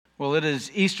Well, it is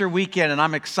Easter weekend, and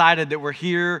I'm excited that we're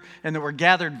here and that we're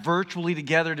gathered virtually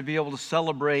together to be able to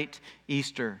celebrate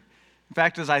Easter. In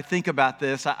fact, as I think about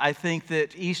this, I think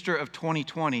that Easter of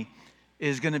 2020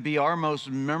 is going to be our most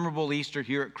memorable Easter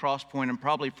here at Crosspoint and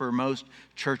probably for most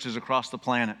churches across the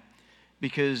planet,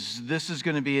 because this is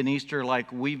going to be an Easter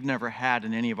like we've never had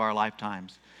in any of our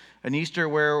lifetimes. An Easter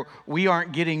where we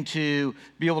aren't getting to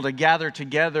be able to gather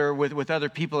together with other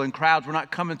people in crowds. We're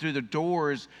not coming through the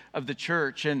doors of the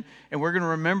church. And we're going to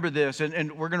remember this.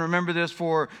 And we're going to remember this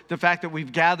for the fact that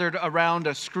we've gathered around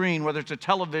a screen, whether it's a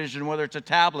television, whether it's a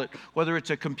tablet, whether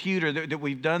it's a computer, that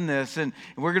we've done this. And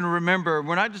we're going to remember.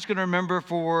 We're not just going to remember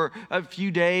for a few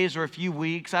days or a few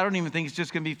weeks. I don't even think it's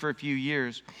just going to be for a few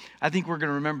years. I think we're going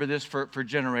to remember this for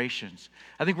generations.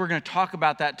 I think we're going to talk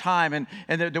about that time and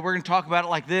that we're going to talk about it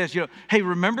like this. Hey,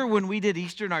 remember when we did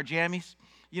Easter in our jammies?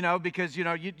 Because, you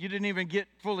didn't even get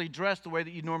fully dressed the way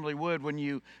that you normally would when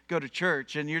you go to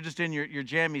church, and you're just in your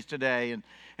jammies today.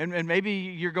 And maybe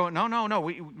you're going, no.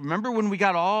 Remember when we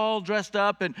got all dressed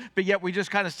up, but yet we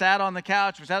just kind of sat on the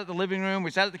couch, we sat at the living room,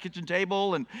 we sat at the kitchen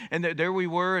table, and there we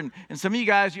were. And some of you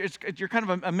guys, you're kind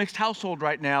of a mixed household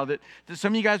right now, that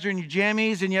some of you guys are in your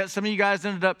jammies, and yet some of you guys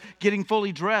ended up getting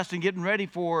fully dressed and getting ready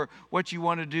for what you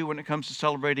want to do when it comes to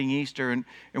celebrating Easter. And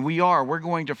we're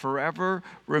going to forever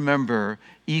remember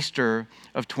Easter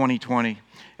of 2020.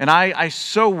 And I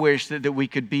so wish that we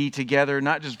could be together,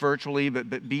 not just virtually,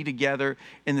 but be together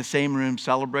in the same room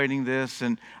celebrating this.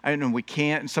 And I know we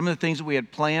can't. And some of the things that we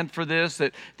had planned for this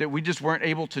that we just weren't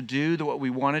able to do, what we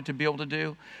wanted to be able to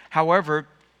do. However,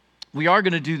 we are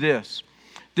going to do this.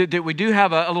 That we do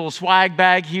have a little swag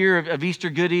bag here of Easter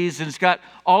goodies, and it's got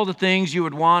all the things you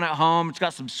would want at home. It's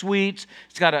got some sweets.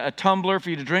 It's got a tumbler for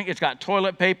you to drink. It's got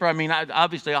toilet paper. I mean,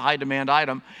 obviously a high-demand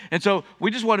item. And so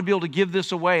we just want to be able to give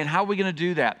this away. And how are we going to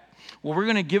do that? Well, we're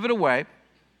going to give it away.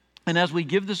 And as we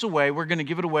give this away, we're going to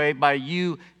give it away by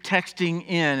you texting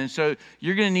in. And so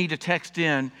you're going to need to text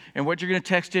in. And what you're going to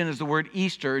text in is the word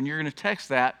Easter. And you're going to text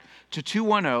that to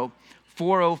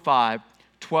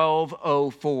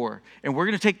 210-405-1204. And we're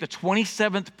going to take the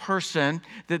 27th person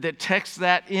that texts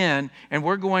that in, and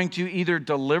we're going to either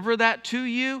deliver that to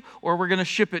you or we're going to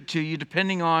ship it to you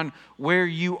depending on where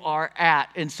you are at.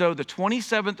 And so the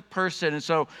 27th person, and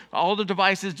so all the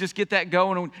devices, just get that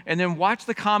going, and then watch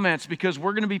the comments, because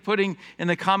we're going to be putting in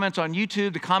the comments on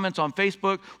YouTube, the comments on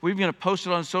Facebook. We're going to post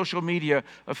it on social media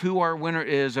of who our winner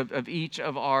is of each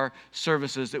of our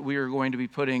services that we are going to be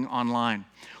putting online.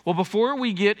 Well, before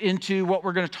we get into what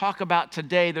we're going to talk about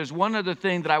today, there's one other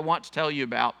thing that I want to tell you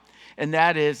about, and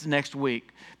that is next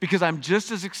week. Because I'm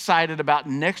just as excited about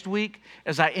next week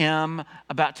as I am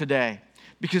about today.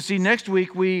 Because see, next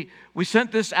week we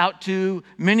sent this out to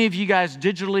many of you guys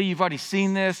digitally. You've already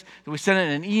seen this. We sent it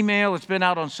in an email. It's been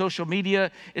out on social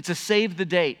media. It's a save the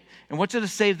date. And what's it a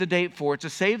save the date for? It's a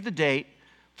save the date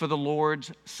for the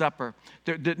Lord's Supper.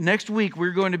 Next week,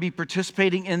 we're going to be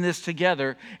participating in this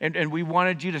together, and we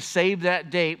wanted you to save that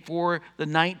date for the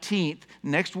 19th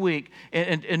next week.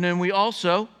 And then we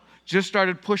also just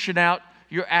started pushing out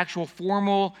your actual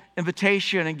formal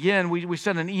invitation. Again, we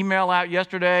sent an email out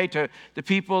yesterday to the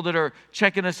people that are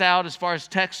checking us out as far as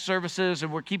text services,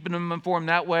 and we're keeping them informed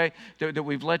that way, that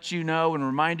we've let you know and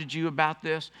reminded you about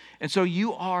this. And so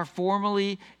you are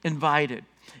formally invited.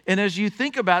 And as you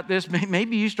think about this,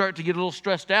 maybe you start to get a little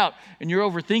stressed out and you're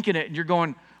overthinking it and you're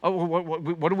going, oh,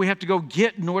 what do we have to go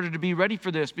get in order to be ready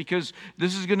for this? Because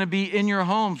this is going to be in your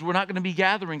homes. We're not going to be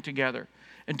gathering together.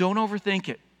 And don't overthink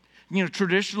it.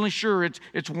 Traditionally, sure,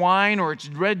 it's wine or it's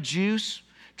red juice.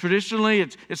 Traditionally,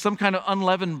 it's some kind of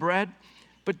unleavened bread.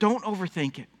 But don't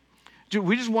overthink it.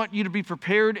 We just want you to be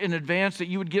prepared in advance, that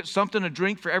you would get something to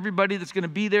drink for everybody that's going to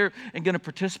be there and going to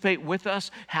participate with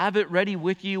us. Have it ready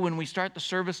with you when we start the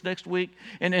service next week.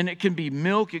 And it can be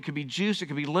milk, it could be juice, it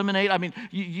could be lemonade. I mean,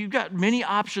 you've got many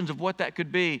options of what that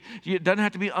could be. It doesn't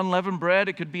have to be unleavened bread.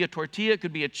 It could be a tortilla, it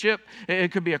could be a chip,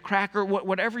 it could be a cracker,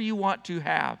 whatever you want to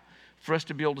have for us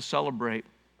to be able to celebrate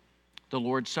the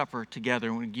Lord's Supper together.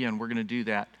 And again, we're going to do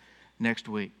that next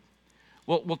week.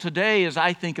 Well, today, as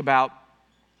I think about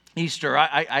Easter,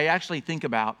 I actually think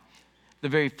about the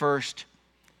very first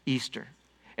Easter.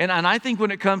 And I think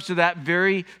when it comes to that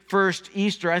very first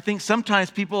Easter, I think sometimes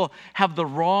people have the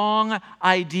wrong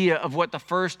idea of what the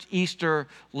first Easter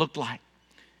looked like.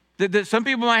 That some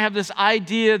people might have this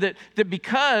idea that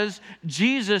because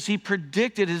Jesus, he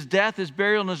predicted his death, his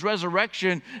burial, and his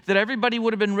resurrection, that everybody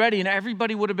would have been ready and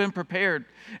everybody would have been prepared.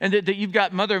 And that you've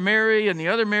got Mother Mary and the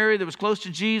other Mary that was close to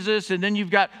Jesus, and then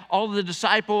you've got all of the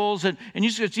disciples. And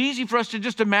it's easy for us to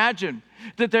just imagine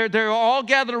that they're all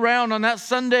gathered around on that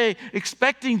Sunday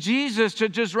expecting Jesus to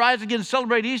just rise again and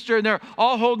celebrate Easter, and they're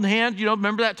all holding hands.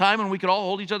 Remember that time when we could all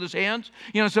hold each other's hands?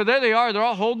 So there they are. They're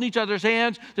all holding each other's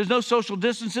hands. There's no social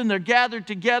distancing. They're gathered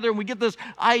together, and we get this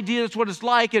idea that's what it's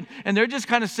like, and they're just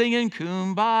kind of singing,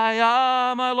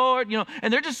 Kumbaya, my Lord,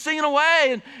 and they're just singing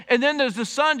away, and then the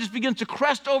sun just begins to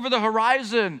crest over the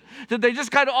horizon, that they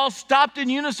just kind of all stopped in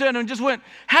unison and just went,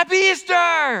 Happy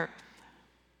Easter!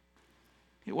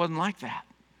 It wasn't like that.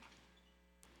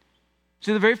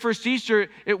 See, the very first Easter,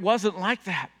 it wasn't like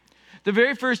that. The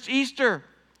very first Easter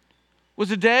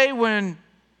was a day when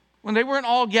they weren't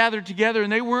all gathered together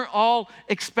and they weren't all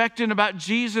expectant about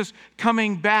Jesus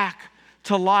coming back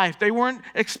to life. They weren't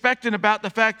expectant about the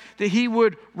fact that he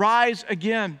would rise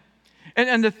again.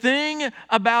 And the thing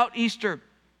about Easter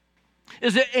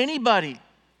is that anybody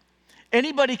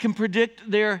can predict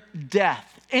their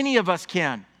death. Any of us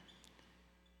can.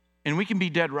 And we can be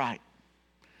dead right.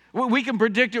 We can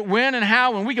predict it when and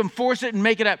how, and we can force it and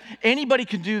make it up. Anybody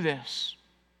can do this.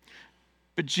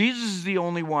 But Jesus is the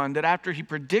only one that after he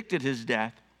predicted his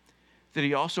death, that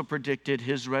he also predicted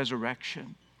his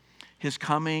resurrection, his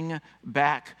coming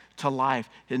back to life,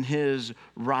 and his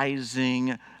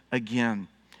rising again.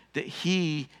 That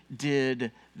he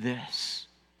did this.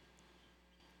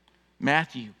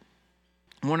 Matthew,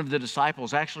 one of the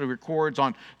disciples, actually records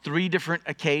on 3 different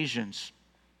occasions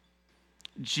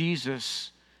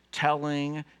Jesus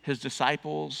telling his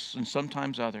disciples and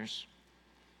sometimes others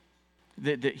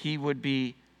that he would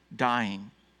be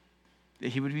dying, that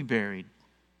he would be buried,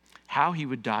 how he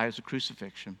would die as a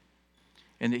crucifixion,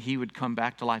 and that he would come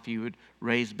back to life, he would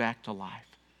raise back to life.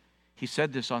 He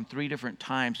said this on 3 different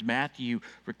times. Matthew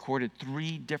recorded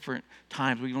 3 different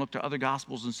times. We can look to other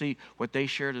Gospels and see what they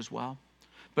shared as well.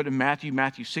 But in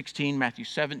Matthew 16, Matthew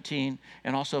 17,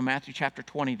 and also Matthew chapter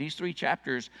 20, these 3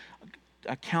 chapters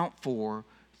account for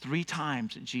 3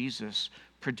 times that Jesus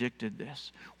predicted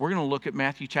this. We're going to look at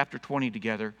Matthew chapter 20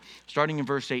 together, starting in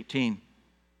verse 18.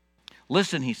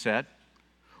 Listen, he said,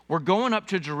 we're going up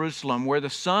to Jerusalem where the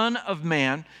Son of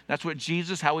Man, that's what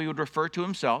Jesus, how he would refer to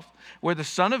himself, where the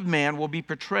Son of Man will be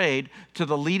portrayed to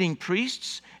the leading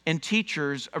priests and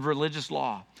teachers of religious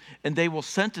law, and they will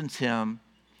sentence him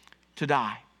to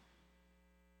die.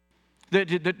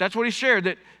 That's what he shared,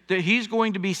 that he's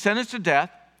going to be sentenced to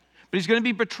death, but he's going to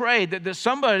be betrayed, that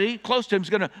somebody close to him is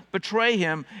going to betray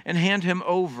him and hand him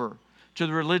over to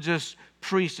the religious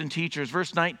priests and teachers.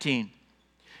 Verse 19,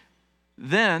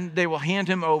 then they will hand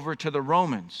him over to the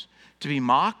Romans to be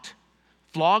mocked,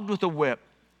 flogged with a whip,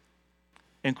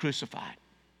 and crucified.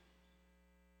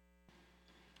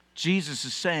 Jesus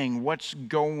is saying what's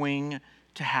going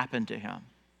to happen to him.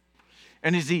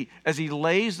 And as he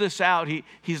lays this out,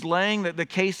 he's laying the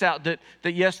case out that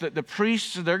yes, that the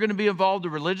priests, they're going to be involved, the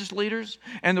religious leaders,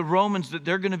 and the Romans, that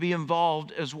they're going to be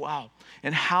involved as well,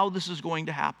 and how this is going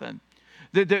to happen.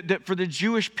 That for the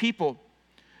Jewish people,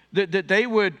 that they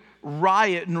would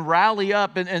riot and rally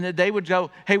up, and that they would go,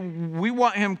 hey, we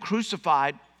want him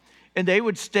crucified, and they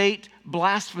would state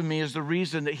blasphemy as the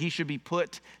reason that he should be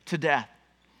put to death.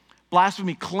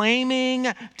 Blasphemy, claiming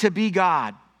to be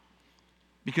God,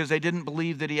 because they didn't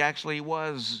believe that he actually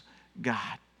was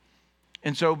God.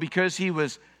 And so because he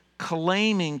was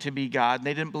claiming to be God, and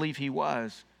they didn't believe he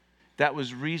was, that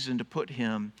was reason to put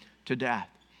him to death.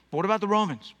 But what about the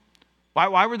Romans?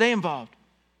 Why were they involved?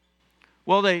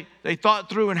 Well, they thought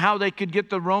through and how they could get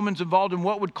the Romans involved and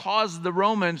what would cause the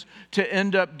Romans to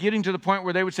end up getting to the point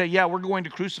where they would say, yeah, we're going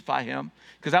to crucify him,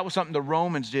 because that was something the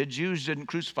Romans did. Jews didn't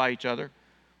crucify each other,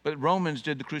 but Romans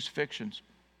did the crucifixions.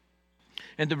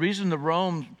 And the reason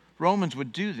the Romans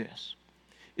would do this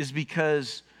is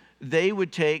because they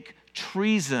would take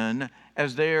treason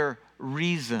as their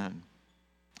reason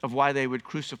of why they would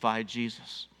crucify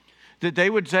Jesus. That they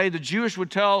would say, the Jewish would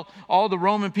tell all the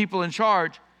Roman people in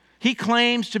charge, he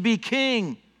claims to be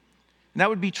king. And that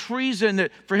would be treason,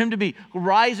 that for him to be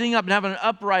rising up and having an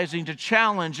uprising to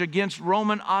challenge against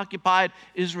Roman-occupied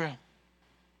Israel.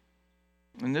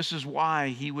 And this is why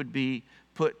he would be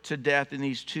put to death, and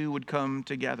these 2 would come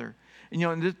together.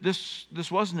 And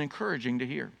this wasn't encouraging to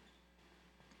hear.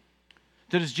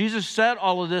 That as Jesus said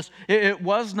all of this, it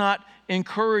was not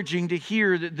encouraging to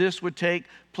hear that this would take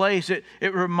place. It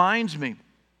reminds me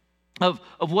of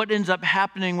what ends up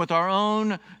happening with our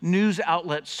own news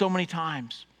outlets so many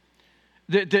times.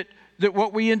 That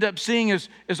what we end up seeing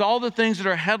is all the things that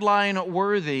are headline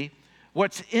worthy,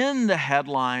 what's in the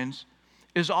headlines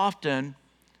is often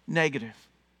negative,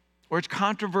 or it's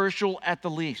controversial at the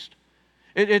least.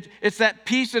 It's that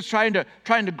piece that's trying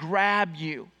to grab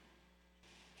you.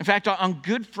 In fact, on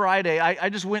Good Friday, I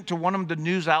just went to one of the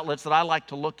news outlets that I like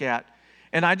to look at,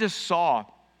 And I just saw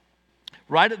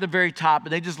right at the very top,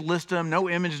 and they just list them, no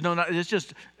images, it's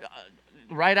just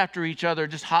right after each other,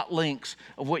 just hot links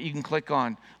of what you can click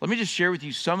on. Let me just share with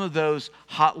you some of those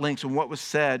hot links and what was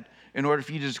said in order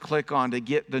for you to just click on to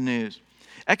get the news.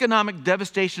 Economic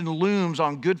devastation looms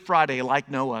on Good Friday like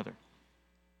no other.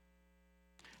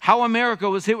 How America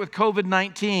was hit with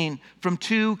COVID-19 from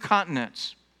 2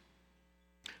 continents.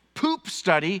 Poop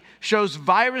study shows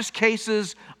virus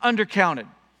cases undercounted.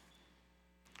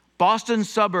 Boston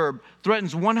suburb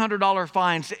threatens $100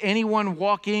 fines to anyone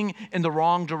walking in the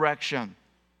wrong direction.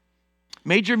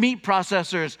 Major meat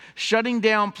processors shutting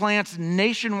down plants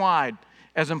nationwide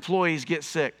as employees get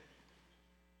sick.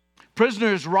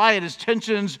 Prisoners riot as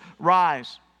tensions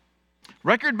rise.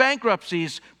 Record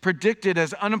bankruptcies predicted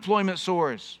as unemployment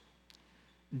soars.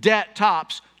 Debt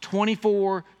tops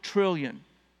 $24 trillion.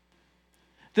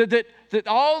 That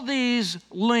all these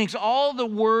links, all the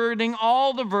wording,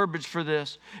 all the verbiage for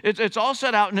this, it's all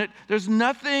set out, and there's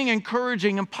nothing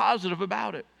encouraging and positive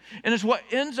about it. And it's what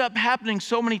ends up happening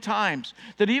so many times,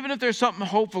 that even if there's something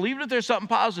hopeful, even if there's something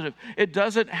positive, it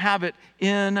doesn't have it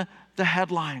in the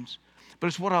headlines. But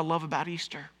it's what I love about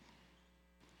Easter.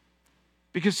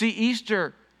 Because see,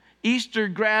 Easter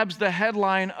grabs the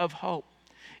headline of hope.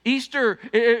 Easter,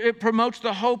 it promotes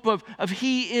the hope of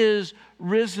He is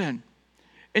risen.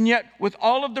 And yet, with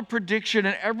all of the prediction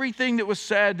and everything that was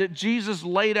said that Jesus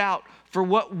laid out for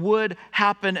what would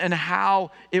happen and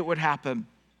how it would happen,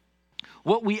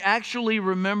 what we actually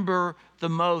remember the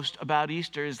most about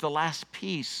Easter is the last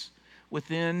piece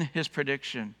within His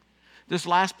prediction. This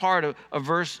last part of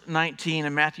verse 19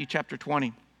 in Matthew chapter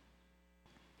 20.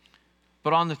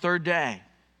 But on the 3rd day,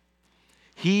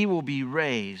 He will be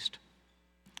raised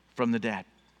from the dead.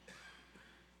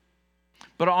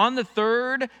 But on the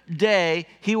 3rd day,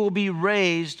 He will be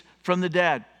raised from the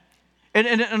dead. And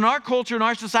in our culture, in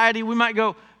our society, we might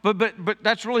go, but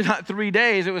that's really not 3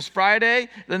 days. It was Friday,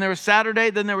 then there was Saturday,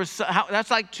 then there was,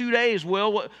 that's like 2 days,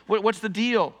 Will. What's the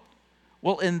deal?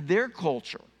 Well, in their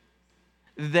culture,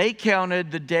 they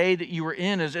counted the day that you were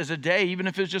in as a day, even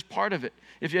if it was just part of it.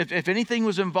 If anything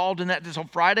was involved in that, so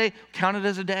Friday counted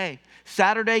as a day.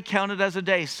 Saturday counted as a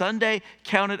day. Sunday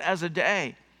counted as a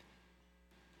day.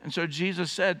 And so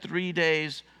Jesus said 3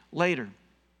 days later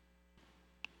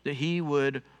that He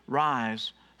would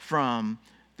rise from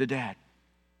the dead.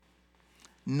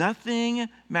 Nothing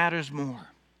matters more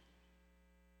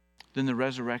than the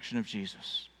resurrection of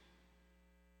Jesus.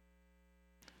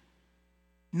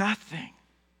 Nothing.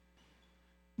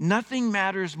 Nothing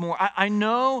matters more. I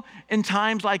know in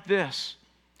times like this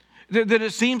that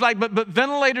it seems like, but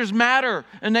ventilators matter,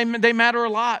 and they matter a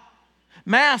lot.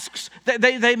 Masks,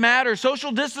 they matter.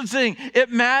 Social distancing, it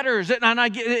matters, and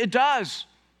it does.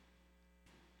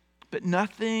 But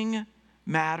nothing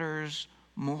matters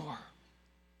more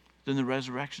than the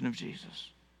resurrection of Jesus.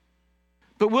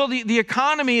 But Will, the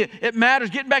economy, it matters.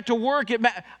 Getting back to work,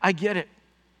 I get it.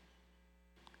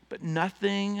 But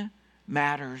nothing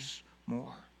matters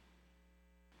more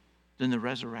than the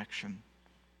resurrection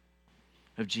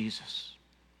of Jesus.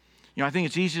 I think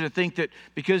it's easy to think that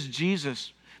because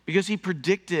He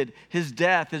predicted His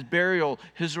death, His burial,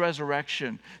 His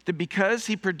resurrection, that because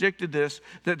He predicted this,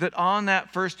 that on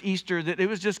that first Easter, that it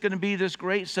was just going to be this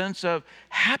great sense of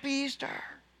happy Easter.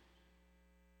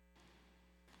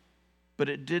 But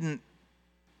it didn't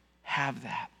have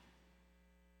that.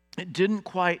 It didn't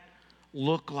quite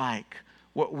look like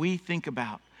what we think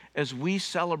about as we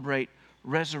celebrate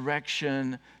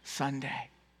Resurrection Sunday.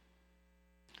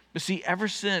 But see, ever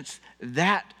since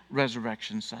that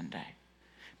Resurrection Sunday,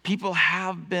 people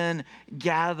have been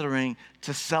gathering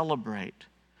to celebrate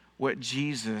what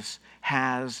Jesus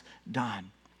has done.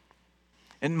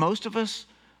 And most of us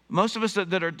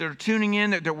that are tuning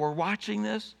in, that we're watching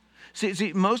this,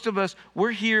 see, most of us,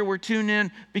 we're here, we're tuned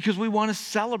in because we want to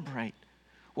celebrate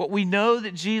what we know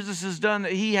that Jesus has done,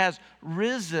 that He has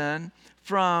risen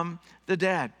from the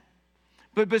dead.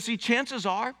 But see, chances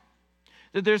are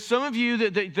that there's some of you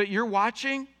that you're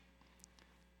watching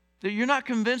that you're not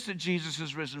convinced that Jesus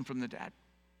has risen from the dead.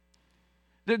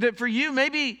 That for you,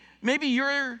 maybe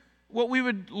you're what we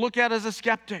would look at as a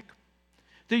skeptic.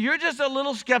 That you're just a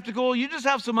little skeptical, you just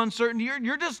have some uncertainty,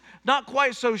 you're just not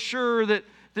quite so sure that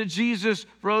Jesus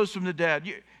rose from the dead.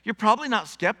 You're probably not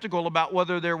skeptical about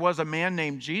whether there was a man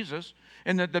named Jesus,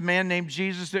 and that the man named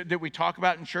Jesus that we talk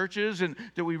about in churches and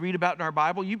that we read about in our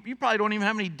Bible, you probably don't even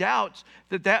have any doubts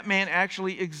that man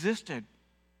actually existed.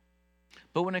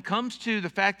 But when it comes to the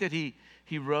fact that he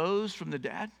rose from the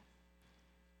dead,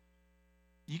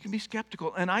 you can be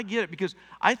skeptical. And I get it, because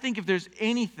I think if there's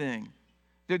anything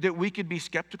that we could be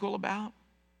skeptical about,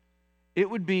 it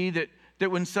would be that that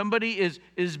when somebody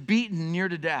is beaten near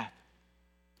to death,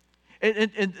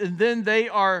 and then they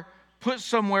are put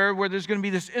somewhere where there's going to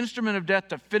be this instrument of death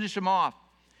to finish them off.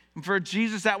 And for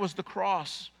Jesus, that was the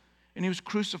cross. And he was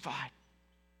crucified.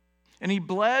 And he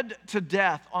bled to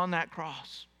death on that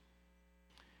cross.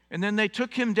 And then they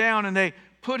took him down and they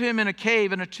put him in a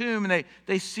cave, in a tomb, and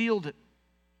they sealed it.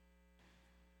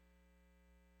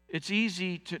 It's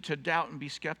easy to doubt and be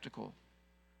skeptical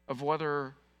of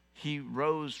whether he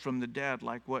rose from the dead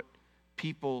like what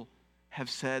people have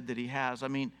said that he has. I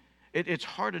mean, it's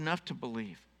hard enough to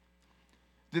believe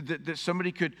that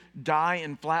somebody could die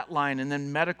in flatline and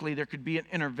then medically there could be an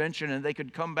intervention and they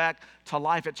could come back to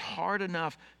life. It's hard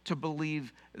enough to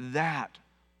believe that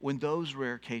when those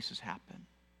rare cases happen.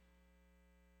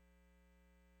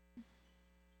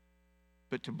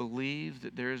 But to believe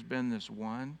that there has been this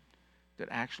one that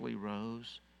actually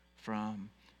rose from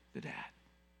the dead.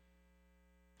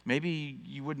 Maybe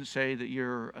you wouldn't say that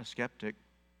you're a skeptic.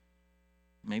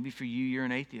 Maybe for you, you're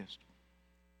an atheist.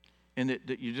 And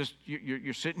that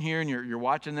you're sitting here and you're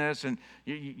watching this and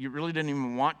you really didn't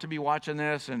even want to be watching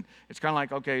this. And it's kind of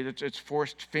like, okay, it's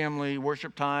forced family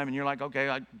worship time. And you're like, okay,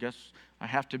 I guess I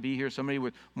have to be here. Somebody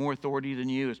with more authority than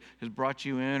you has brought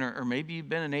you in. Or maybe you've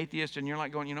been an atheist and you're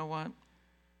like going, you know what?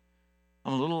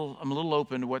 I'm a little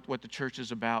open to what the church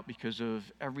is about because of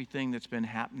everything that's been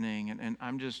happening. And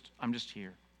I'm just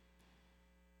here.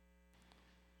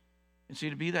 And see,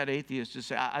 to be that atheist, to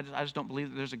say, I just don't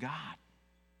believe that there's a God.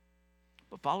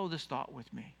 But follow this thought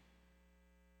with me.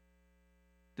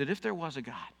 That if there was a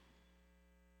God,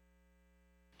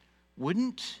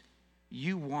 wouldn't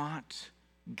you want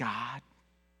God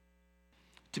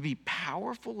to be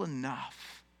powerful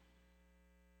enough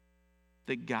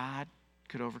that God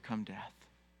could overcome death?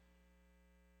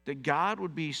 That God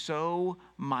would be so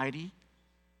mighty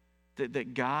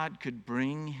that God could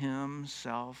bring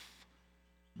himself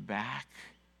back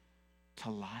to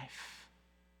life?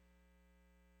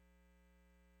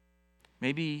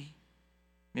 Maybe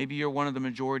you're one of the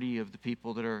majority of the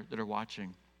people that are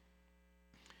watching.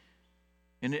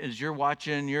 And as you're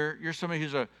watching, you're somebody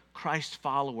who's a Christ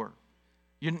follower.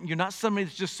 You're not somebody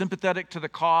that's just sympathetic to the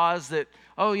cause that,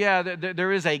 oh yeah,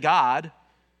 there is a God.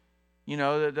 You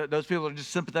know, those people are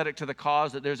just sympathetic to the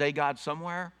cause that there's a God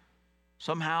somewhere,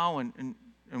 somehow, and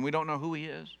we don't know who he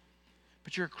is.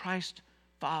 But you're a Christ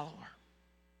follower.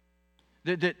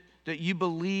 That you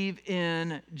believe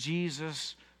in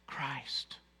Jesus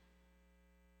Christ.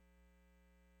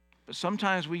 But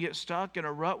sometimes we get stuck in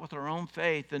a rut with our own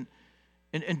faith.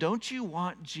 And don't you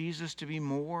want Jesus to be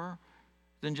more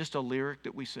than just a lyric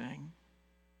that we sing?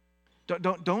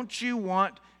 Don't you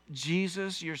want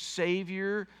Jesus, your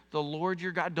Savior, the Lord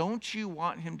your God, don't you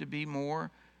want him to be more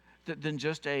than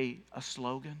just a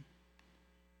slogan?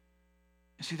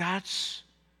 And see, that's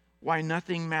why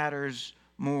nothing matters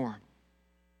more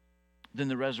than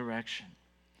the resurrection.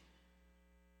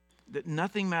 That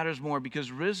nothing matters more,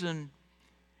 because risen,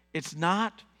 it's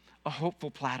not a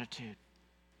hopeful platitude.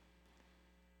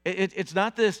 It's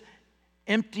not this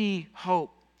empty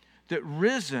hope. That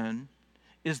risen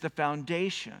is the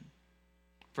foundation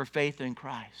for faith in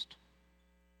Christ.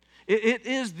 It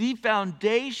is the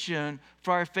foundation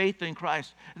for our faith in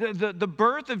Christ. The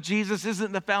birth of Jesus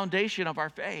isn't the foundation of our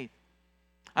faith.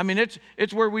 I mean,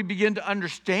 it's where we begin to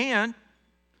understand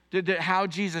that how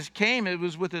Jesus came. It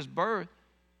was with his birth.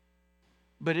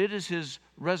 But it is his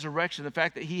resurrection, the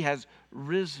fact that he has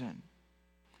risen,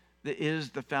 that is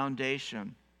the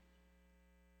foundation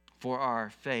for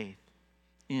our faith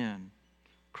in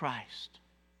Christ.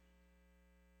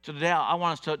 So today I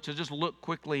want us to just look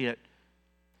quickly at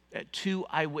two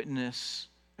eyewitness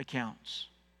accounts.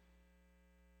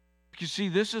 Because see,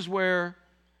 this is where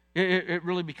it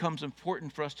really becomes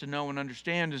important for us to know and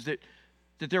understand, is that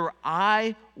there were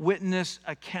eyewitness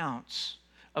accounts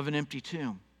of an empty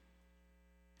tomb.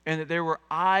 And that there were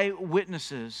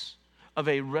eyewitnesses of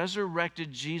a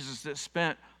resurrected Jesus that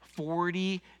spent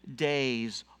 40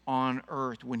 days on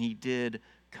earth when he did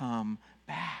come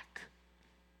back.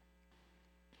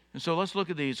 And so let's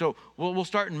look at these. So we'll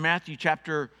start in Matthew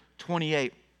chapter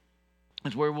 28.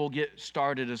 Is where we'll get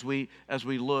started as we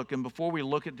look. And before we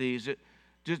look at these,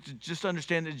 just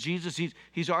understand that Jesus,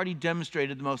 he's already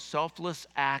demonstrated the most selfless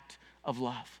act of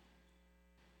love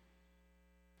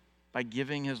by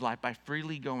giving his life, by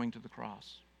freely going to the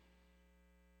cross.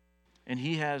 And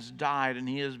he has died, and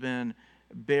he has been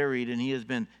buried, and he has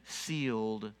been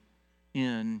sealed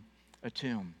in a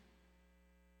tomb.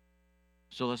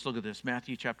 So let's look at this.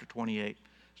 Matthew chapter 28,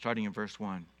 starting in verse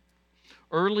 1.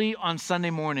 Early on Sunday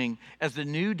morning, as the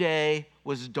new day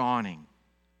was dawning,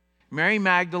 Mary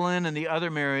Magdalene and the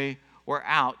other Mary were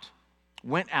out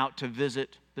went out to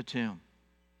visit the tomb.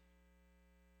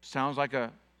 Sounds like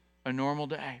a normal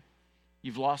day.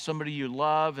 You've lost somebody you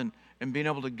love, and being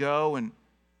able to go and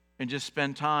just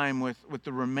spend time with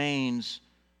the remains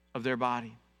of their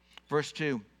body. Verse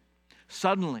 2,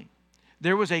 suddenly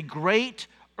there was a great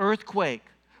earthquake,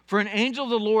 for an angel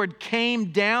of the Lord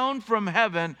came down from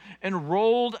heaven and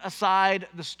rolled aside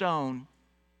the stone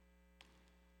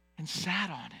and sat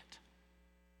on it.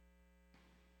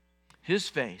 His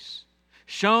face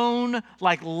shone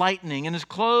like lightning, and his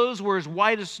clothes were as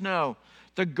white as snow.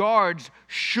 The guards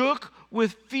shook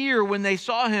with fear when they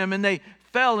saw him, and they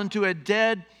fell into a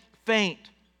dead faint.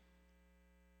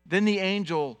 Then the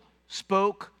angel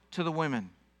spoke to the women.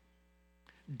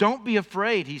 "Don't be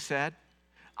afraid," he said.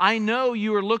 "I know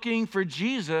you are looking for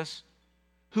Jesus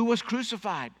who was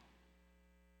crucified."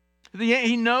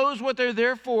 He knows what they're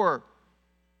there for.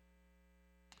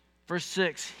 Verse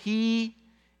 6, he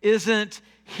isn't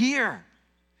here.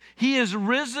 He is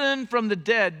risen from the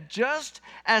dead, just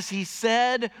as he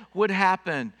said would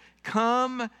happen.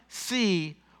 Come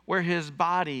see where his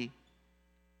body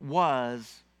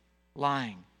was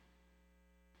lying.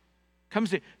 Come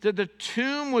see. The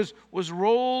tomb was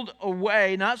rolled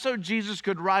away, not so Jesus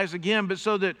could rise again, but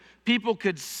so that people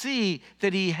could see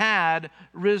that he had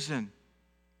risen.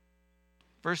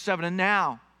 Verse 7, and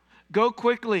now go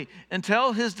quickly and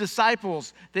tell his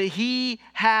disciples that he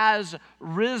has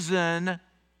risen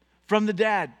from the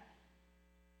dead.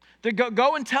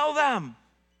 Go and tell them.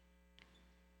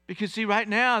 Because see, right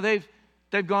now they've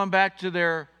gone back to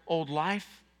their old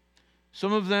life.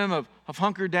 Some of them have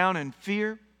hunkered down in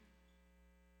fear.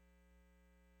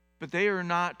 But they are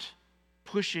not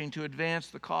pushing to advance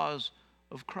the cause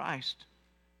of Christ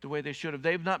the way they should have.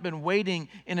 They've not been waiting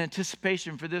in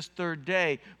anticipation for this third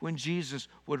day when Jesus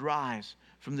would rise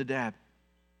from the dead.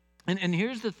 And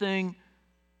here's the thing.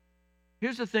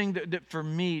 Here's the thing that for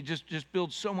me just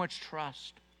builds so much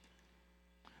trust.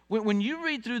 When you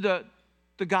read through the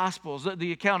Gospels,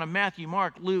 the account of Matthew,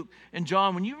 Mark, Luke, and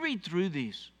John, when you read through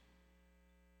these,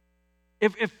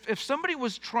 if somebody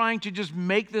was trying to just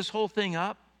make this whole thing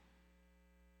up,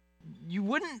 you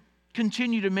wouldn't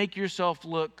continue to make yourself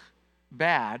look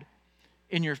bad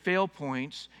in your fail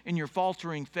points, in your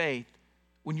faltering faith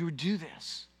when you would do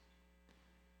this.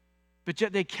 But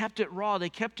yet they kept it raw, they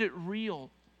kept it real.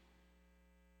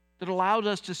 That allowed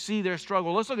us to see their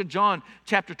struggle. Let's look at John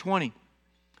chapter 20,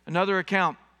 another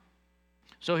account.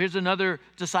 So here's another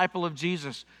disciple of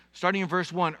Jesus. Starting in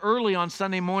verse 1, early on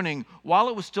Sunday morning, while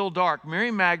it was still dark,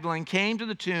 Mary Magdalene came to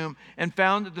the tomb and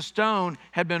found that the stone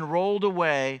had been rolled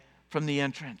away from the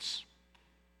entrance.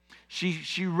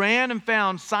 She ran and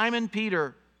found Simon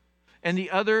Peter and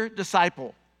the other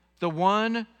disciple, the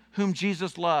one whom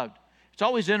Jesus loved. It's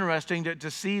always interesting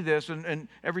to see this, and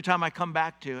every time I come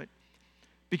back to it,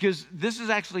 because this is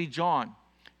actually John.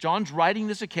 John's writing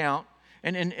this account,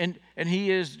 and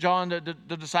he is John,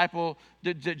 the disciple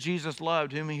that Jesus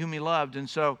loved, whom he loved. And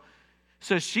so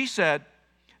she said,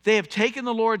 they have taken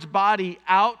the Lord's body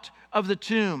out of the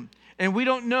tomb, and we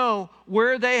don't know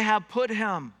where they have put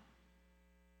him.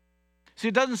 See,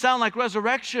 it doesn't sound like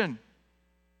resurrection.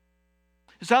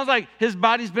 It sounds like his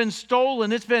body's been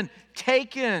stolen. It's been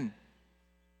taken.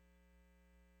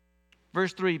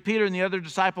 Verse 3, Peter and the other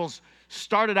disciples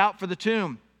started out for the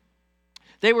tomb.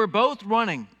 They were both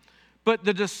running, but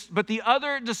the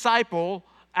other disciple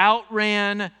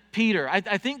outran Peter.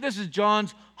 I think this is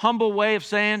John's humble way of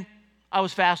saying, I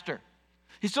was faster.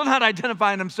 He's still not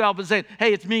identifying himself and saying,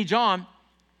 hey, it's me, John.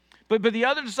 But the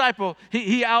other disciple,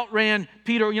 he outran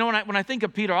Peter. You know, when I think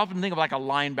of Peter, I often think of like a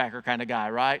linebacker kind of guy,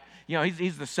 right? You know,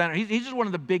 he's the center. He's just one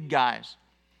of the big guys.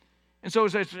 And so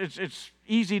it's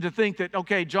easy to think that,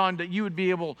 okay, John, that you would be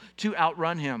able to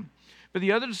outrun him. But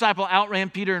the other disciple outran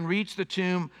Peter and reached the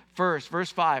tomb first. Verse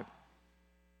 5.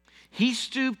 He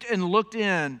stooped and looked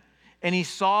in, and he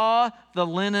saw the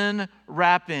linen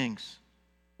wrappings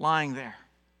lying there.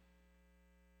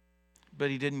 But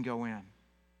he didn't go in.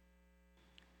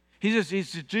 He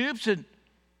stoops and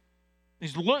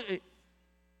he's looking.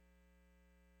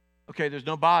 Okay, there's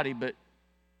no body, but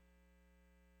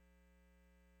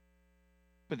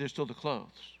there's still the clothes,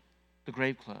 the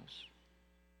grave clothes.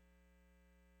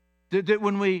 That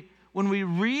when we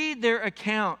read their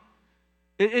account,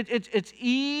 it's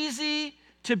easy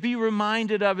to be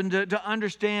reminded of and to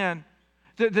understand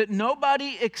that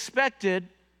nobody expected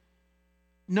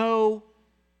no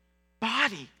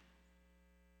body.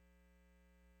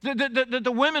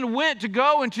 The women went to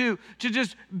go and to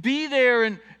just be there,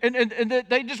 and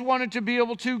they just wanted to be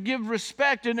able to give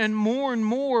respect and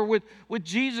more with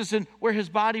Jesus and where his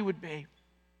body would be.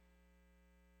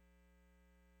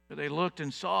 But they looked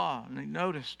and saw and they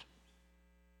noticed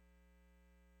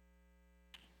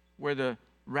where the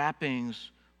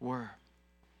wrappings were.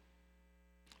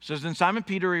 It says, then Simon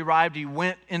Peter arrived, he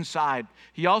went inside.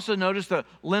 He also noticed the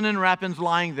linen wrappings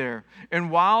lying there.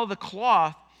 And while the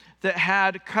cloth that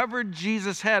had covered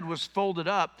Jesus' head was folded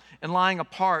up and lying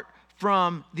apart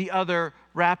from the other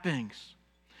wrappings.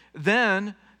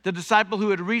 Then the disciple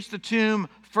who had reached the tomb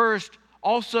first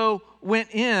also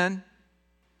went in,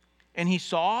 and he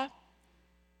saw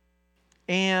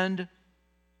and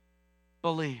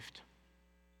believed.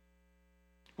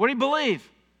 What did he believe?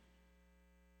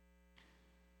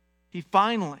 He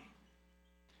finally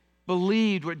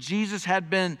believed what Jesus had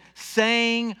been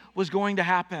saying was going to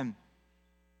happen.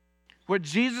 What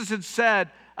Jesus had said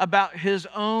about his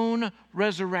own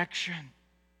resurrection.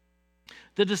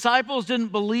 The disciples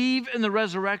didn't believe in the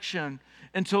resurrection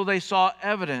until they saw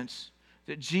evidence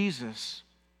that Jesus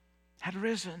had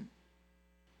risen.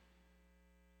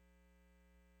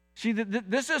 See,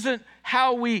 this isn't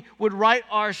how we would write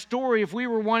our story if we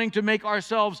were wanting to make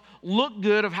ourselves look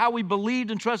good of how we believed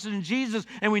and trusted in Jesus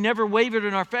and we never wavered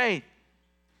in our faith.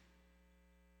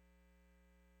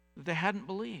 That they hadn't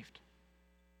believed.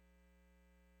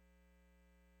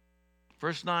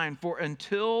 Verse 9, for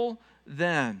until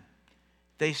then,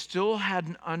 they still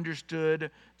hadn't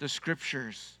understood the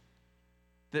scriptures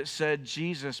that said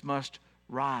Jesus must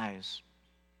rise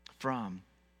from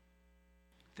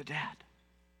the dead.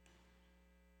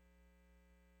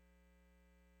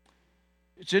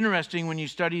 It's interesting when you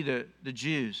study the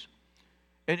Jews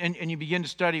and you begin to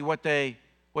study what they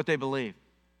believe.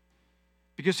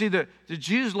 Because see, the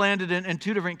Jews landed in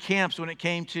two different camps when it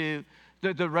came to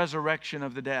the resurrection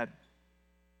of the dead.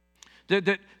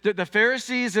 The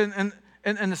Pharisees and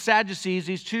the Sadducees,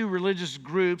 these two religious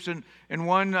groups, and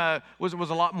one was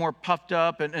a lot more puffed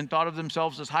up and thought of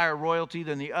themselves as higher royalty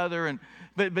than the other,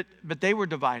 but they were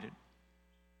divided.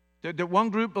 The one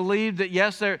group believed that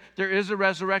yes, there is a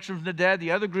resurrection from the dead.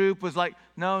 The other group was like,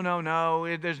 no,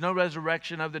 there's no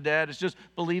resurrection of the dead. It's just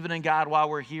believing in God while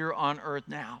we're here on earth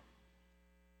now.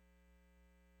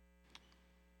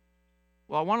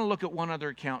 Well, I want to look at one other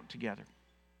account together.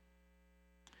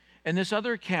 And this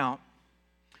other account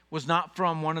was not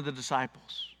from one of the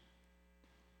disciples.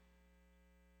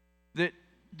 That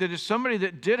is somebody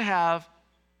that did have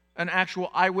an actual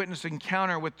eyewitness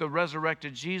encounter with the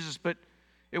resurrected Jesus, but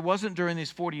it wasn't during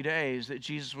these 40 days that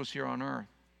Jesus was here on earth.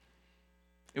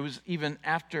 It was even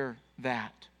after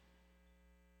that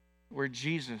where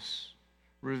Jesus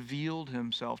revealed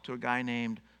himself to a guy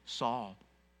named Saul,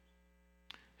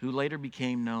 who later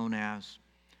became known as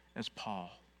Paul.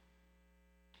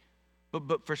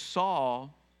 But for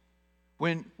Saul,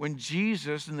 when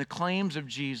Jesus and the claims of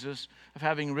Jesus of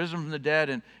having risen from the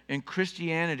dead and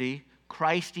Christianity,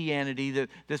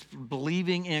 this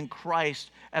believing in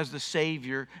Christ as the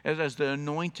Savior, as the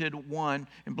anointed one,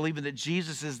 and believing that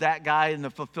Jesus is that guy in the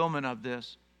fulfillment of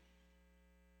this,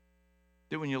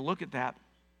 that when you look at that,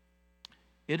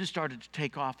 it has started to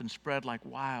take off and spread like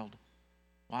wildflowers.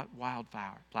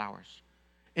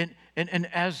 And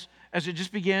as it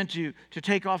just began to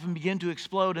take off and begin to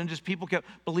explode, and just people kept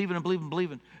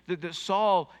believing, that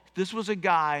Saul, this was a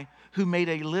guy who made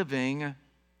a living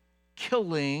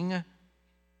killing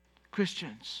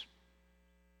Christians.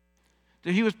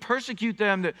 That he would persecute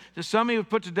them, that some he would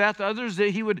put to death, others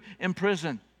that he would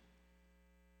imprison.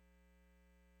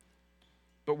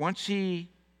 But once he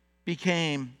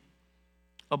became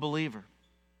a believer,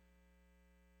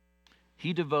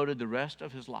 he devoted the rest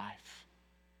of his life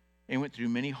and went through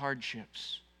many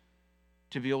hardships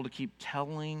to be able to keep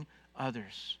telling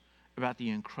others about the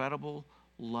incredible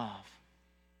love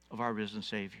of our risen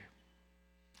Savior.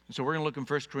 And so we're going to look in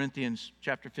 1 Corinthians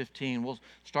chapter 15. We'll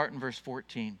start in verse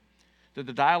 14. That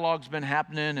the dialogue's been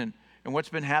happening, and what's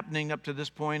been happening up to this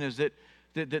point is that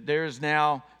there is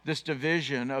now this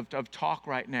division of talk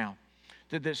right now.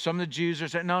 That some of the Jews are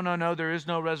saying, no, there is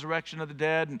no resurrection of the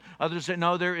dead, and others say,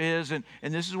 no, there is, and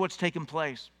this is what's taking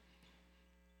place.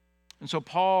 And so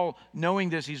Paul, knowing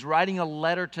this, he's writing a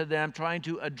letter to them, trying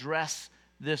to address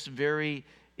this very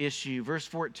issue. Verse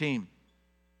 14.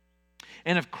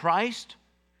 And if Christ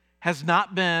has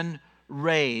not been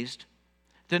raised,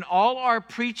 then all our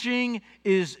preaching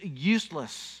is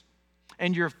useless,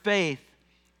 and your faith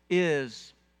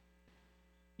is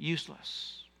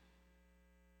useless.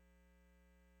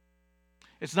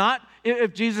 It's not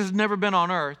if Jesus has never been on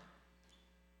earth.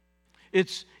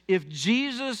 It's if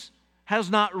Jesus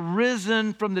has not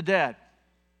risen from the dead.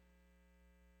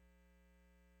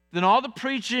 Then all the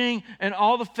preaching and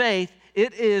all the faith,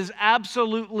 it is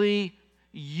absolutely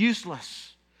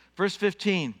useless. Verse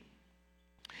 15.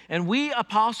 And we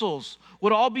apostles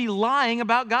would all be lying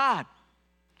about God.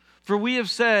 For we have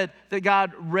said that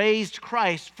God raised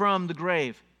Christ from the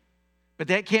grave. But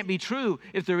that can't be true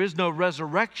if there is no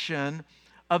resurrection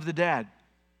of the dead.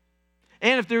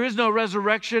 And if there is no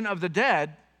resurrection of the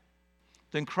dead,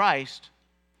 then Christ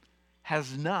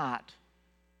has not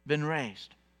been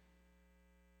raised.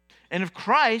 And if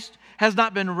Christ has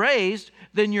not been raised,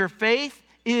 then your faith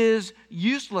is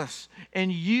useless,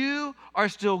 and you are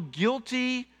still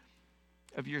guilty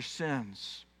of your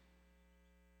sins.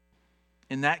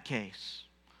 In that case,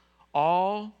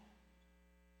 all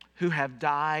who have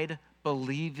died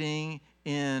believing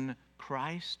in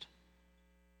Christ,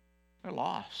 they're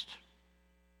lost.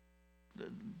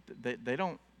 They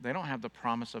don't have the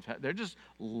promise of heaven. They're just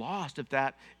lost if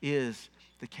that is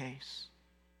the case.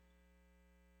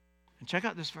 And check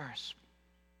out this verse.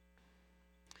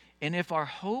 And if our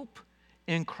hope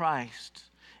in Christ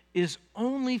is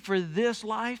only for this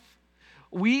life,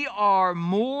 we are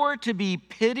more to be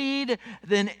pitied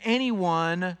than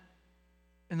anyone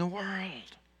in the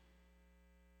world.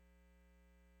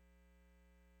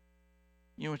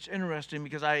 You know, it's interesting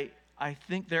because I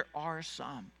think there are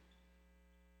some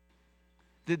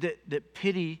that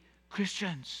pity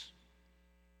Christians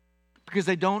because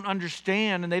they don't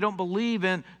understand and they don't believe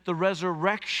in the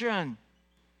resurrection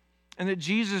and that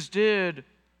Jesus did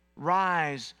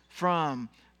rise from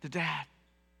the dead.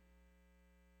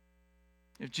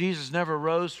 If Jesus never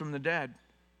rose from the dead,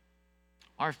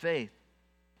 our faith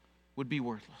would be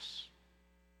worthless.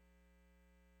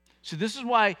 So this is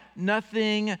why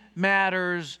nothing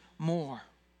matters more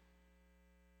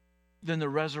than the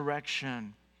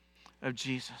resurrection of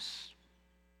Jesus.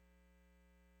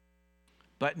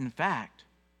 But in fact,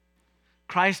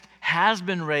 Christ has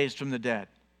been raised from the dead,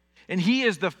 and he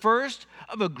is the first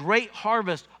of a great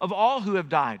harvest of all who have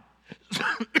died.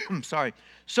 Sorry.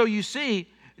 So you see,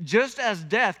 just as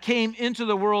death came into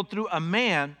the world through a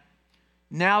man,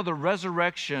 now the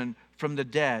resurrection from the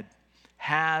dead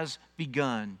has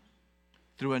begun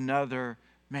through another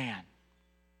man.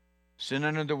 Sin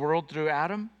entered the world through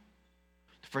Adam.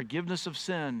 The forgiveness of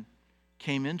sin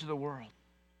came into the world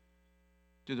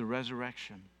through the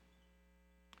resurrection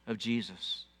of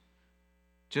Jesus.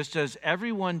 Just as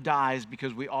everyone dies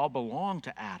because we all belong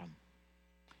to Adam,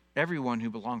 everyone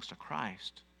who belongs to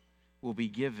Christ will be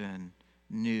given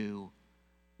new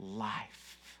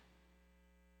life.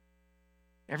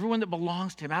 Everyone that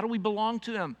belongs to him. How do we belong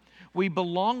to him? We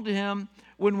belong to him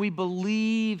when we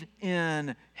believe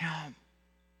in him.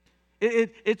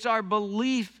 It's our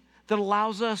belief that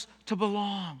allows us to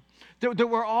belong, that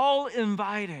we're all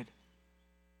invited.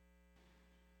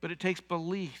 But it takes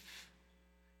belief.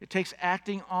 It takes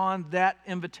acting on that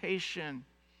invitation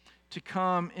to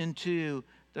come into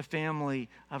the family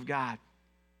of God.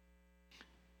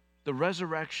 The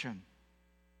resurrection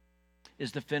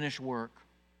is the finished work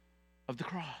of the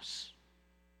cross.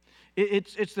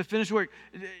 It's the finished work.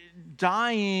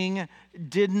 Dying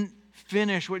didn't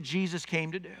finish what Jesus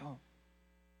came to do.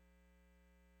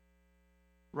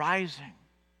 Rising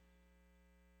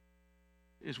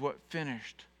is what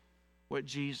finished what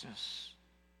Jesus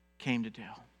came to do.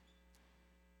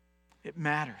 It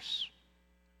matters.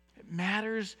 It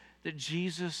matters that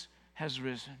Jesus has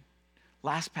risen.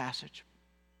 Last passage.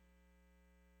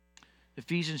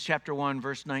 Ephesians chapter 1,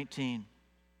 verse 19.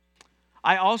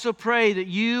 I also pray that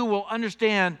you will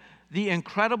understand the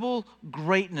incredible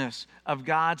greatness of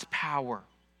God's power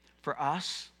for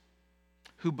us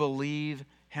who believe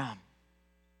him.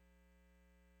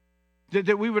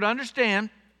 That we would understand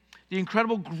the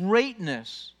incredible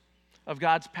greatness of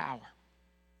God's power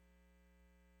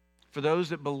for those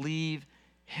that believe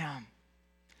him.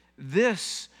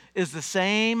 This is the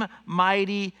same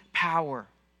mighty power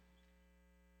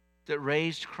that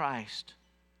raised Christ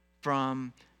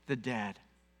from the dead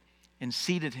and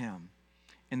seated him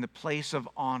in the place of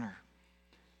honor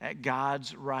at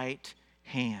God's right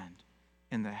hand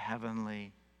in the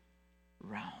heavenly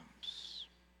realms.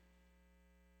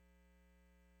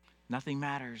 Nothing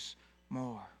matters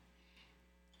more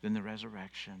than the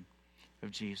resurrection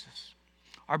of Jesus.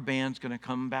 Our band's going to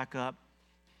come back up.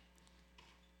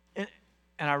 And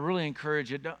I really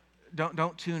encourage you,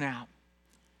 don't tune out.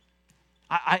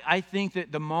 I think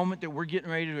that the moment that we're getting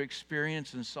ready to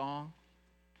experience in song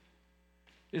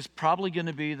is probably going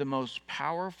to be the most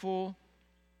powerful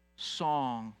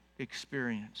song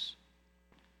experience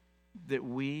that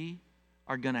we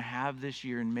are going to have this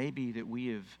year and maybe that we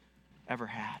have ever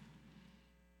had.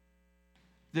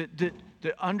 The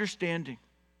understanding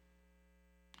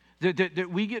that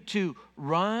we get to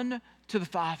run to the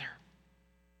Father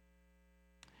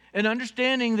and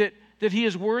understanding that he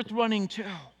is worth running to.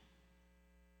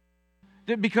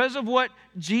 that because of what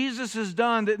Jesus has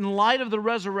done, that in light of the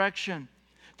resurrection,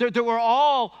 that we're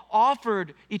all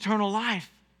offered eternal life.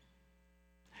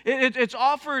 It's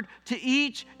offered to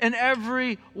each and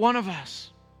every one of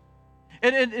us.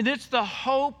 And it's the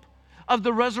hope of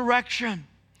the resurrection,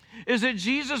 is that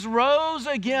Jesus rose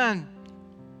again.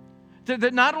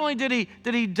 That not only did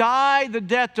he die the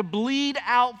death to bleed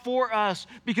out for us,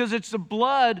 because it's the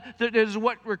blood that is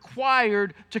what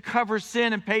required to cover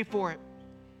sin and pay for it.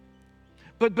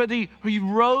 But he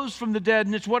rose from the dead,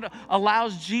 and it's what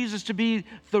allows Jesus to be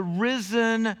the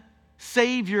risen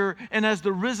Savior. And as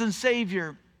the risen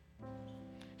Savior,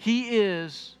 he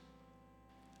is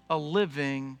a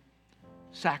living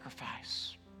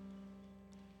sacrifice.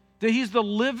 That he's the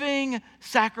living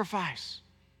sacrifice.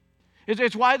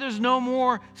 It's why there's no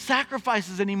more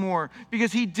sacrifices anymore,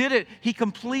 because he did it. He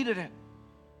completed it.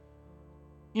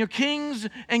 You know, kings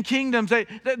and kingdoms,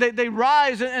 they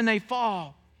rise and they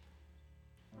fall.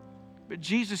 But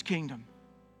Jesus' kingdom,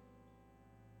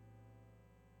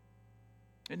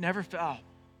 it never fell.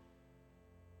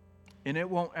 And it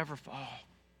won't ever fall.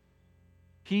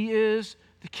 He is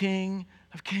the King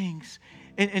of Kings.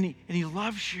 And he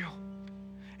loves you.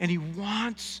 And he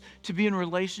wants to be in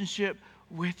relationship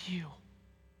with you.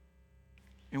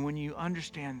 And when you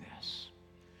understand this,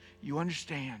 you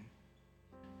understand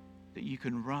that you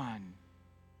can run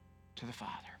to the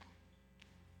Father.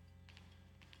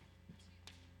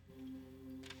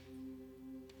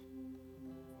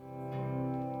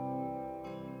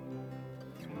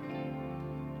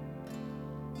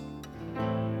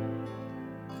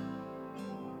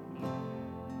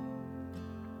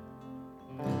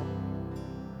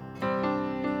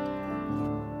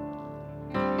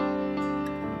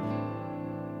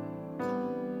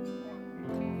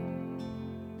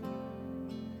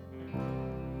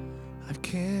 I've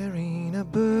carried a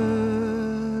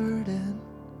burden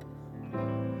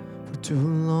for too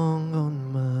long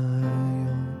on my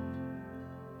own.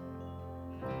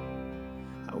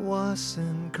 I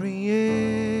wasn't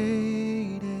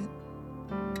created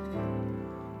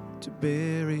to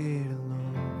bear it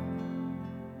alone.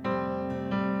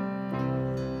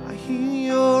 I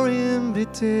hear your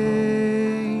invitation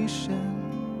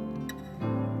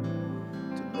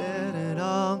to let it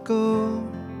all go.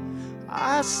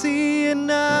 I see it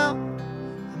now,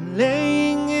 I'm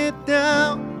laying it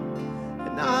down,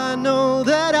 and I know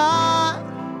that I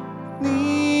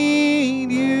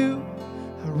need you.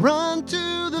 I run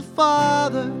to the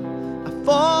Father, I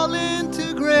fall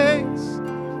into grace.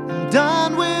 I'm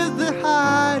done with the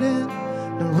hiding,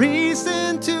 no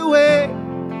reason to wait.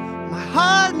 My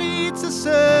heart needs a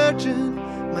surgeon,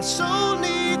 my soul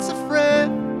needs a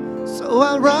friend, so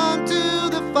I run to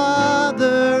the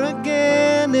Father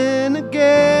again and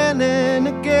again and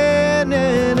again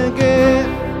and again.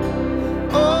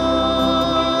 Oh,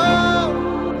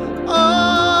 oh,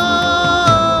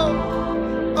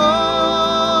 oh.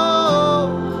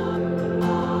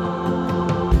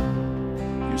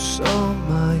 You saw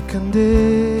my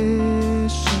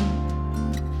condition,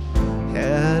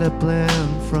 had a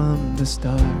plan from the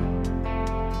start.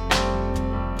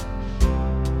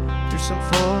 There's some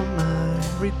for my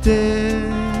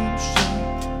redemption,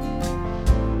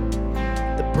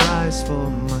 the price for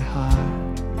my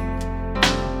heart.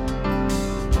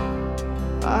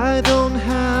 I don't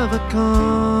have a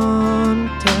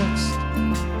context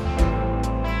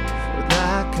for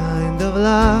that kind of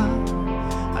love.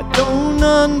 I don't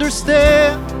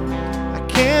understand, I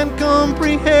can't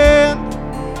comprehend.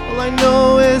 All I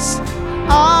know is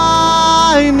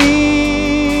I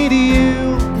need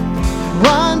you.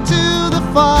 Run to the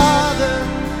Father,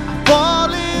 I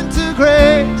fall into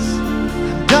grace.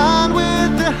 I'm done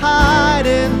with the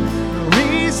hiding, no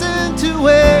reason to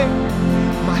wait.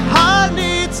 My heart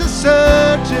needs a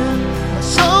surgeon, my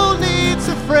soul needs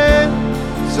a friend,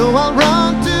 so I'll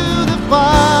run to the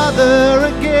Father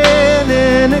again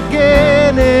and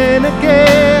again and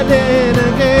again and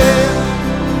again.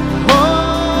 Oh,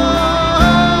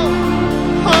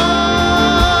 oh, oh.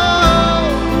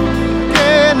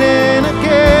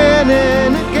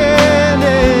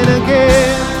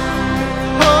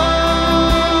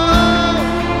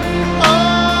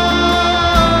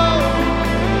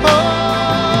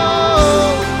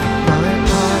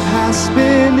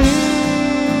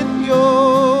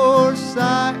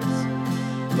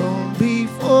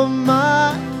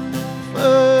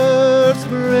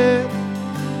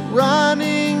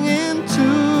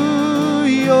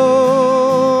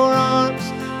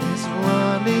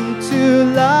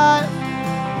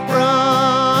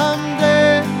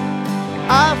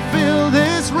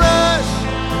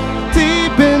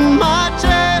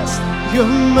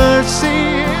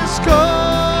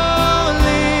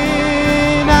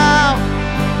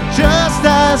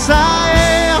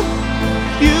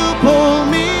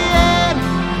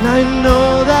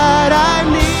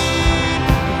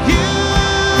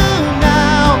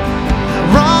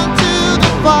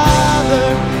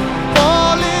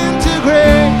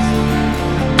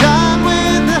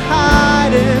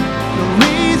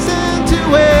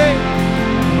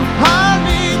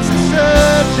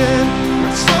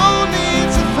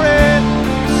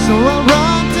 So I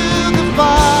run to the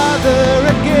Father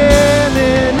again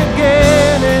and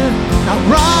again, and I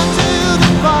run to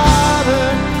the Father,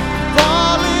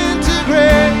 fall into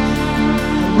grace.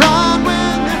 I run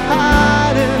when they're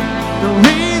hiding, no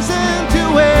reason to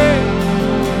wait.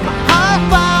 My heart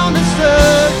found a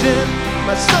surgeon,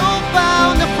 my soul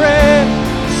found a friend.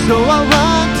 So I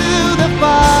run to the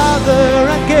Father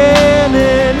again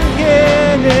and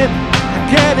again and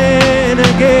again and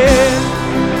again.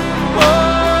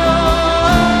 Oh,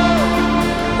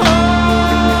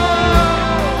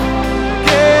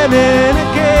 again and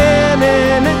again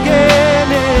and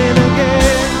again and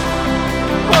again.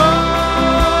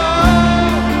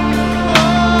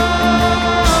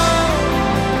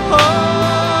 Oh,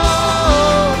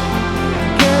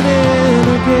 again and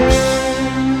again.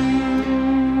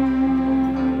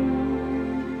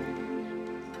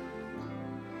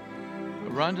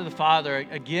 Run to the Father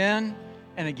again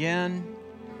and again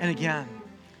and again.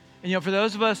 And for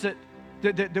those of us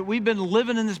that we've been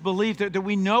living in this belief that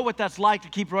we know what that's like to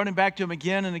keep running back to Him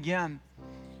again and again.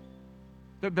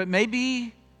 But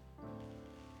maybe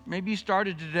you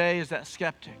started today as that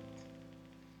skeptic.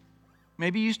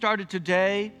 Maybe you started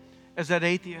today as that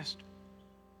atheist.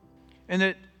 And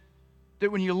that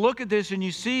when you look at this and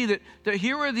you see that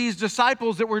here were these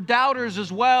disciples that were doubters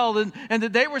as well, and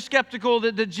that they were skeptical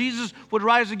that Jesus would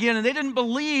rise again, and they didn't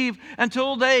believe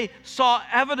until they saw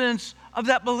evidence of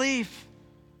that belief.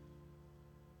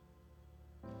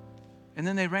 And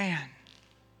then they ran.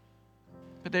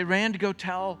 But they ran to go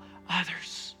tell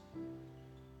others.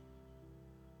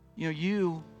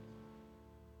 You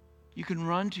can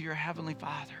run to your Heavenly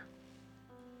Father.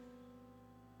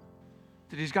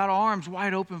 That He's got arms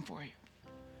wide open for you.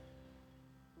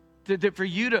 That for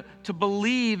you to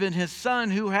believe in His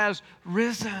Son who has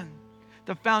risen.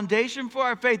 The foundation for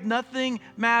our faith, nothing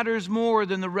matters more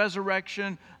than the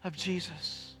resurrection of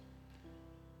Jesus.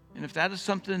 And if that is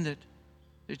something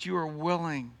that you are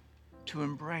willing to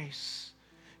embrace,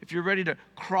 if you're ready to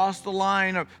cross the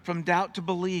line from doubt to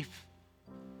belief,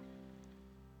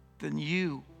 then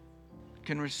you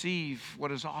can receive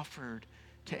what is offered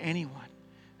to anyone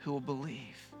who will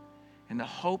believe. And the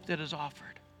hope that is offered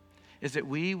is that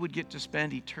we would get to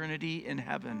spend eternity in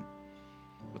heaven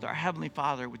with our Heavenly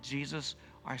Father, with Jesus,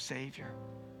 our Savior.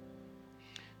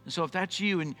 And so if that's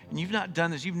you and you've not done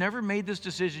this, you've never made this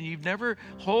decision, you've never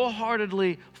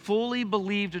wholeheartedly, fully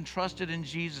believed and trusted in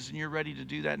Jesus, and you're ready to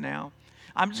do that now,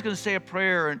 I'm just going to say a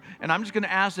prayer, and I'm just going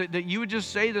to ask that you would just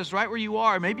say this right where you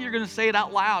are. Maybe you're going to say it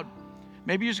out loud.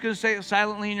 Maybe you're just going to say it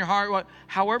silently in your heart.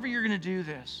 However you're going to do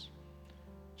this,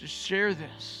 just share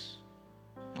this.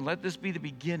 And let this be the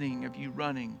beginning of you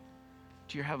running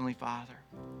to your Heavenly Father.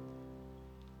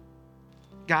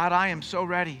 God, I am so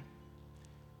ready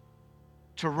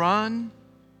to run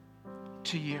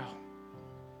to you.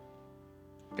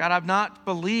 God, I've not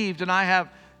believed and I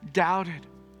have doubted.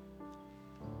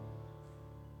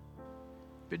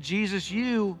 But Jesus,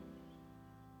 you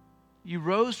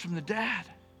rose from the dead.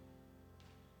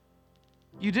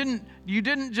 You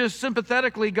didn't just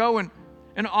sympathetically go and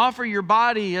offer your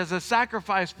body as a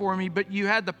sacrifice for me, but you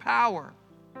had the power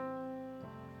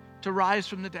to rise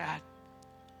from the dead.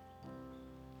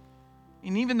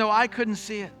 And even though I couldn't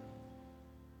see it,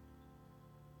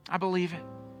 I believe it.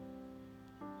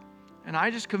 And I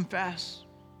just confess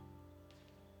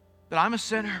that I'm a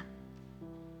sinner.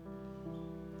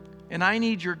 And I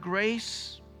need your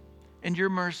grace and your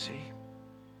mercy.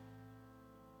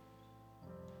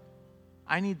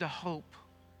 I need the hope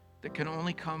that can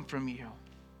only come from you.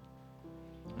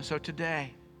 And so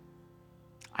today,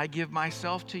 I give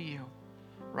myself to you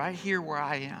right here where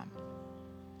I am.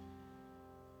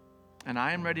 And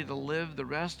I am ready to live the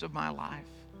rest of my life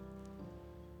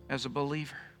as a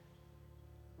believer.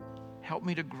 Help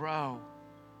me to grow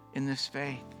in this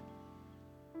faith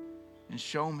and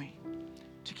show me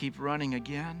to keep running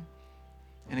again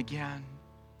and again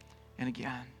and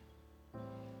again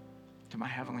to my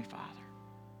Heavenly Father.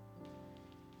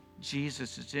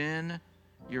 Jesus, it's in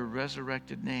your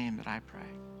resurrected name that I pray.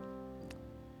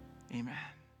 Amen.